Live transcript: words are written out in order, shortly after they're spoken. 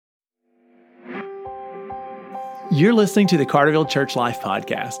You're listening to the Carterville Church Life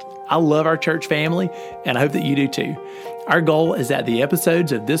Podcast. I love our church family, and I hope that you do too. Our goal is that the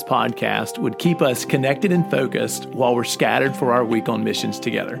episodes of this podcast would keep us connected and focused while we're scattered for our week on missions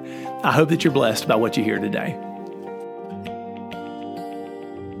together. I hope that you're blessed by what you hear today.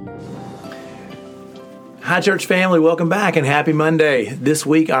 Hi, church family. Welcome back and happy Monday. This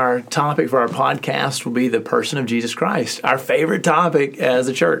week, our topic for our podcast will be the person of Jesus Christ, our favorite topic as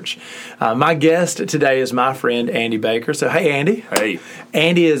a church. My guest today is my friend, Andy Baker. So, hey, Andy. Hey.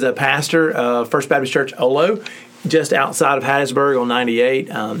 Andy is a pastor of First Baptist Church, Olo, just outside of Hattiesburg on 98.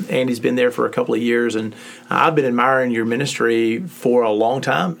 Andy's been there for a couple of years, and I've been admiring your ministry for a long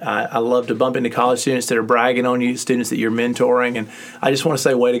time. I love to bump into college students that are bragging on you, students that you're mentoring, and I just want to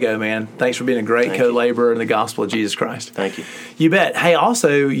say, way to go, man. Thanks for being a great co-laborer in the gospel of Jesus Christ. Thank you. You bet. Hey,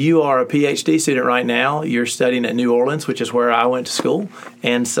 also, you are a PhD student right now. You're studying at New Orleans, which is where I went to school,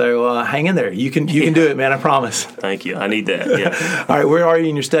 and so hang in there. You can do it, man. I promise. Thank you. I need that. Yeah. All right, where are you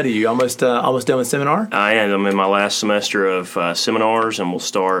in your study? You almost done with seminar? I am. I'm in my last semester of seminars, and we'll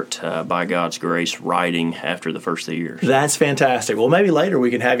start, by God's grace, writing after the first of the year. That's fantastic. Well, maybe later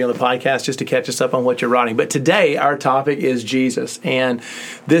we can have you on the podcast just to catch us up on what you're writing. But today, our topic is Jesus. And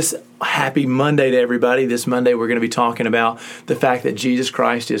this happy Monday to everybody. This Monday, we're going to be talking about the fact that Jesus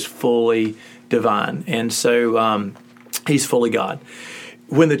Christ is fully divine. And so he's fully God.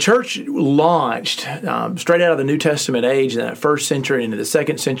 When the church launched straight out of the New Testament age in that first century into the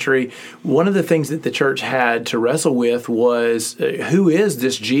second century, one of the things that the church had to wrestle with was who is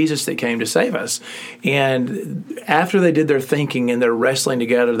this Jesus that came to save us? And after they did their thinking and their wrestling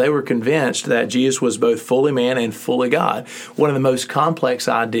together, they were convinced that Jesus was both fully man and fully God. One of the most complex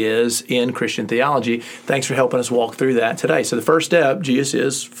ideas in Christian theology. Thanks for helping us walk through that today. So the first step, Jesus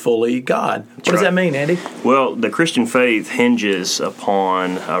is fully God. What does that mean, Andy? Well, the Christian faith hinges upon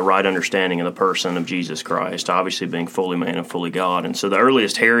a right understanding of the person of Jesus Christ, obviously being fully man and fully God. And so the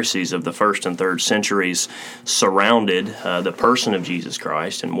earliest heresies of the first and third centuries surrounded the person of Jesus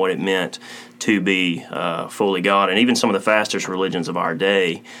Christ and what it meant to be fully God. And even some of the fastest religions of our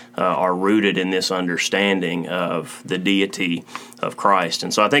day are rooted in this understanding of the deity of Christ.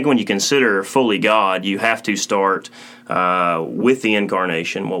 And so I think when you consider fully God, you have to start with the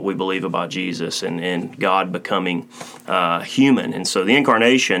incarnation, what we believe about Jesus, and God becoming human. And so the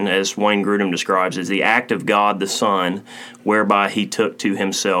incarnation, as Wayne Grudem describes, is the act of God the Son, whereby he took to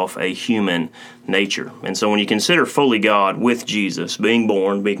himself a human nature. And so when you consider fully God with Jesus, being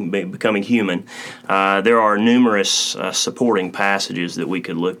born, becoming human, there are numerous supporting passages that we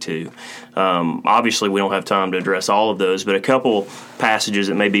could look to. Obviously, we don't have time to address all of those, but a couple passages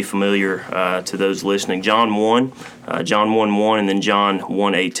that may be familiar to those listening. John 1:1, and then John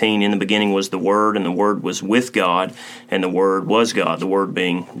 1:18. In the beginning was the Word, and the Word was with God, and the Word was God, the Word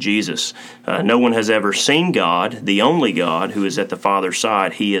being Jesus. No one has ever seen God, the only God, who is at the Father's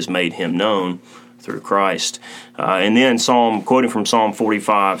side. He has made him known through Christ. And then quoting from Psalm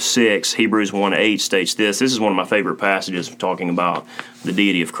 45:6, Hebrews 1:8 states this. This is one of my favorite passages talking about the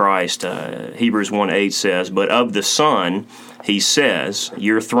deity of Christ. Hebrews 1:8 says, "But of the Son, he says,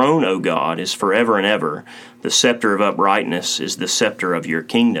 Your throne, O God, is forever and ever. The scepter of uprightness is the scepter of your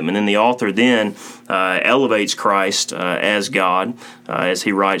kingdom." And then the author then elevates Christ as God, as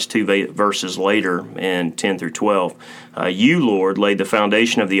he writes two verses later in 10 through 12. "You, Lord, laid the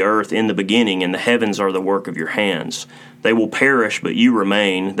foundation of the earth in the beginning, and the heavens are the work of your hands. They will perish, but you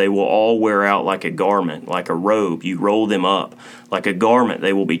remain. They will all wear out like a garment, like a robe. You roll them up. Like a garment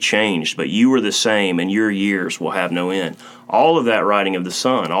they will be changed, but you are the same, and your years will have no end." All of that writing of the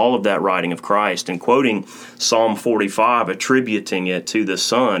Son, all of that writing of Christ, and quoting Psalm 45, attributing it to the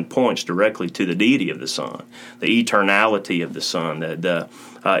Son, points directly to the deity of the Son, the eternality of the Son, the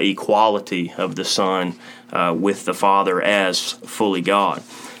equality of the Son with the Father as fully God.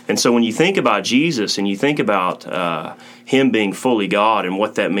 And so when you think about Jesus and you think about him being fully God and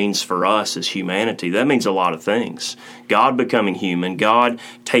what that means for us as humanity, that means a lot of things. God becoming human, God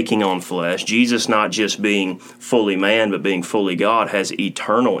taking on flesh, Jesus not just being fully man but being fully God has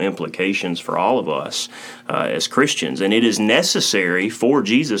eternal implications for all of us as Christians. And it is necessary for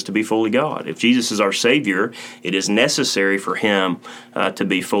Jesus to be fully God. If Jesus is our Savior, it is necessary for him to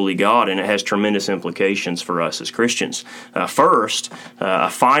be fully God, and it has tremendous implications for us as Christians. First, a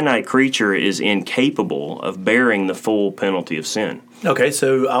finite creature is incapable of bearing the full penalty of sin. Okay,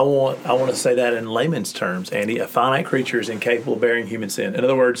 so I want to say that in layman's terms, Andy. A finite creature is incapable of bearing human sin. In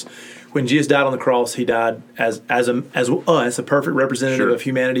other words, when Jesus died on the cross, he died as us, a perfect representative of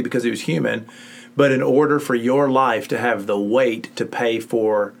humanity because he was human. But in order for your life to have the weight to pay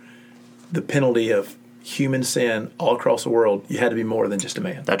for the penalty of human sin all across the world, you had to be more than just a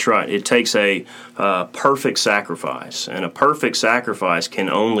man. That's right. It takes a perfect sacrifice, and a perfect sacrifice can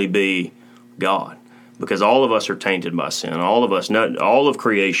only be God, because all of us are tainted by sin. All of us, all of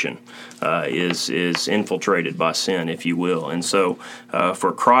creation is infiltrated by sin, if you will. And so,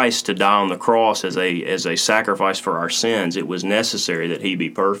 for Christ to die on the cross as a sacrifice for our sins, it was necessary that He be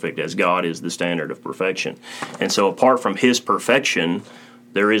perfect, as God is the standard of perfection. And so, apart from His perfection,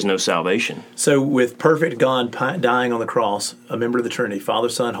 there is no salvation. So with perfect God dying on the cross, a member of the Trinity, Father,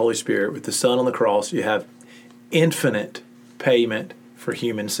 Son, Holy Spirit, with the Son on the cross, you have infinite payment for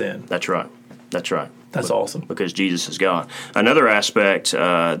human sin. That's right. That's right. That's awesome. Because Jesus is God. Another aspect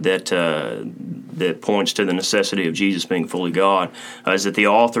that points to the necessity of Jesus being fully God is that the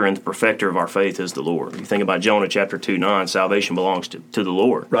author and the perfecter of our faith is the Lord. You think about Jonah chapter 2:9, salvation belongs to the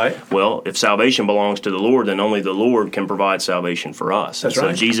Lord. Right. Well, if salvation belongs to the Lord, then only the Lord can provide salvation for us. That's right.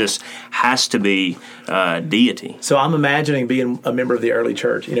 So Jesus has to be deity. So I'm imagining being a member of the early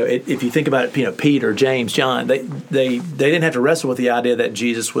church. If you think about it, Peter, James, John, they didn't have to wrestle with the idea that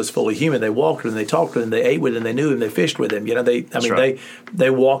Jesus was fully human. They walked with him, they talked with him, they ate with him, they knew him, they fished with him. They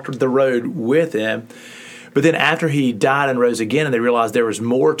walked the road with him. But then after he died and rose again, and they realized there was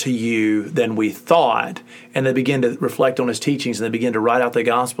more to you than we thought, and they began to reflect on his teachings, and they began to write out the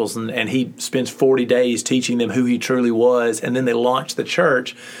Gospels, and he spends 40 days teaching them who he truly was, and then they launched the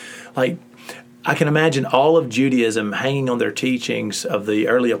church. Like, I can imagine all of Judaism hanging on their teachings of the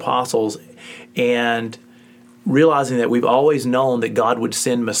early apostles and realizing that we've always known that God would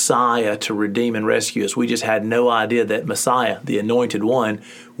send Messiah to redeem and rescue us. We just had no idea that Messiah, the Anointed One,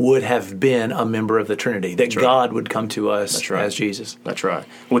 would have been a member of the Trinity, that God would come to us as Jesus. That's right,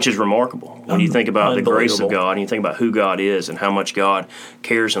 which is remarkable. When you think about the grace of God, and you think about who God is and how much God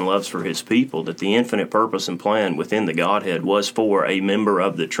cares and loves for His people, that the infinite purpose and plan within the Godhead was for a member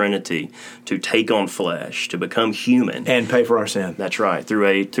of the Trinity to take on flesh, to become human. And pay for our sin. That's right,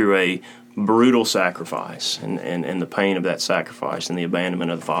 through a brutal sacrifice and the pain of that sacrifice and the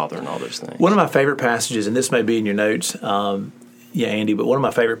abandonment of the Father and all those things. One of my favorite passages, and this may be in your notes, Andy, but one of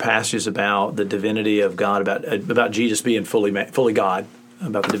my favorite passages about the divinity of God, about Jesus being fully God,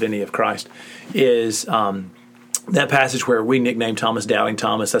 about the divinity of Christ, is that passage where we nicknamed Thomas Doubting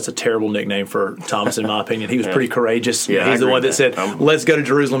Thomas. That's a terrible nickname for Thomas, in my opinion. He was pretty courageous. Yeah, he's the one that said, let's go to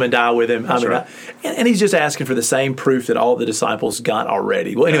Jerusalem and die with him. Right. And he's just asking for the same proof that all the disciples got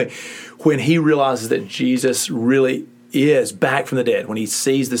already. Well, anyway, when he realizes that Jesus really is back from the dead, when he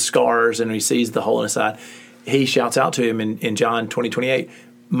sees the scars and he sees the hole in his side, he shouts out to him in John 20:28,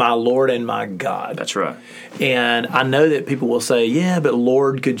 my Lord and my God. That's right. And I know that people will say, yeah, but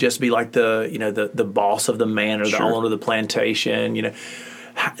Lord could just be like the boss of the manor, the owner of the plantation,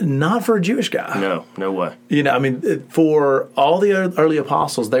 Not for a Jewish guy. No way. For all the early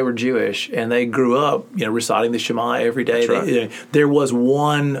apostles, they were Jewish, and they grew up, reciting the Shema every day. That's right. There was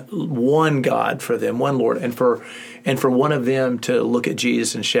one God for them, one Lord, and for one of them to look at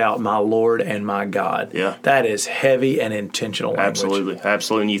Jesus and shout, my Lord and my God. Yeah. That is heavy and intentional language.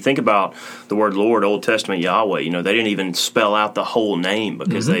 Absolutely. And you think about the word Lord, Old Testament Yahweh, they didn't even spell out the whole name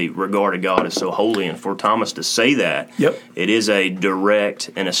because they regarded God as so holy. And for Thomas to say that, it is a direct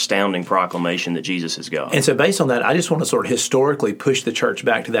and astounding proclamation that Jesus is God. And so based on that, I just want to sort of historically push the church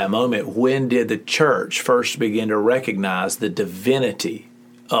back to that moment. When did the church first begin to recognize the divinity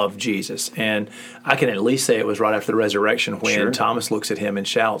of Jesus? And I can at least say it was right after the resurrection when Thomas looks at him and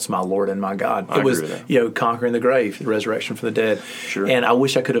shouts, my Lord and my God. It was, conquering the grave, the resurrection from the dead. Sure. And I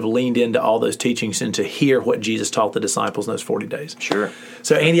wish I could have leaned into all those teachings and to hear what Jesus taught the disciples in those 40 days. Sure.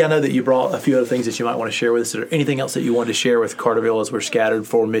 So, Andy, I know that you brought a few other things that you might want to share with us. Is there anything else that you wanted to share with Carterville as we're scattered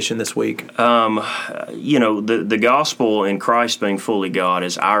for mission this week? The gospel in Christ being fully God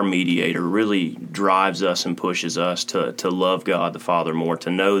as our mediator really drives us and pushes us to love God the Father more,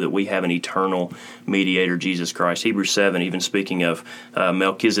 to know that we have an eternal mediator, Jesus Christ. Hebrews 7, even speaking of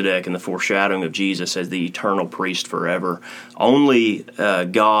Melchizedek and the foreshadowing of Jesus as the eternal priest forever. Only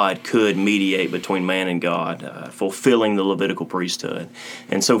God could mediate between man and God, fulfilling the Levitical priesthood.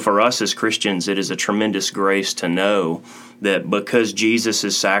 And so for us as Christians, it is a tremendous grace to know that because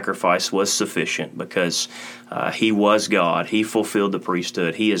Jesus' sacrifice was sufficient, because He was God, He fulfilled the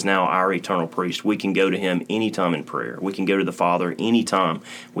priesthood, He is now our eternal priest, we can go to Him anytime in prayer. We can go to the Father anytime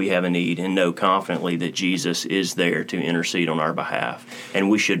we have a need and know confidently that Jesus is there to intercede on our behalf. And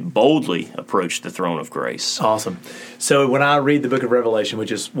we should boldly approach the throne of grace. Awesome. So when I read the book of Revelation,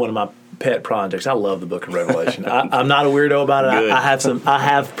 which is one of my pet projects. I love the Book of Revelation. I'm not a weirdo about it. I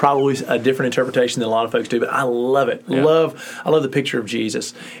have probably a different interpretation than a lot of folks do, but I love it. Yeah. I love the picture of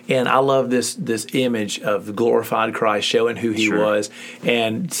Jesus, and I love this image of the glorified Christ showing who He was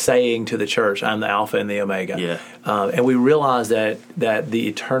and saying to the church, "I'm the Alpha and the Omega." Yeah. And we realize that the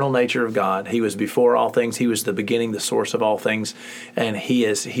eternal nature of God, He was before all things. He was the beginning, the source of all things, and He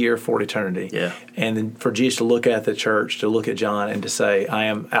is here for eternity. Yeah. And then for Jesus to look at the church, to look at John, and to say, "I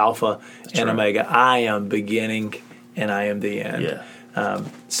am Alpha and Omega. I am beginning and I am the end." Yeah.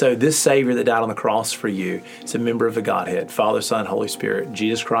 So this Savior that died on the cross for you is a member of the Godhead, Father, Son, Holy Spirit.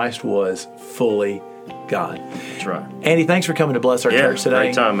 Jesus Christ was fully God. That's right. Andy, thanks for coming to bless our church today.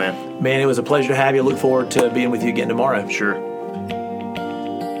 Great time, man. Man, it was a pleasure to have you. Look forward to being with you again tomorrow. Sure.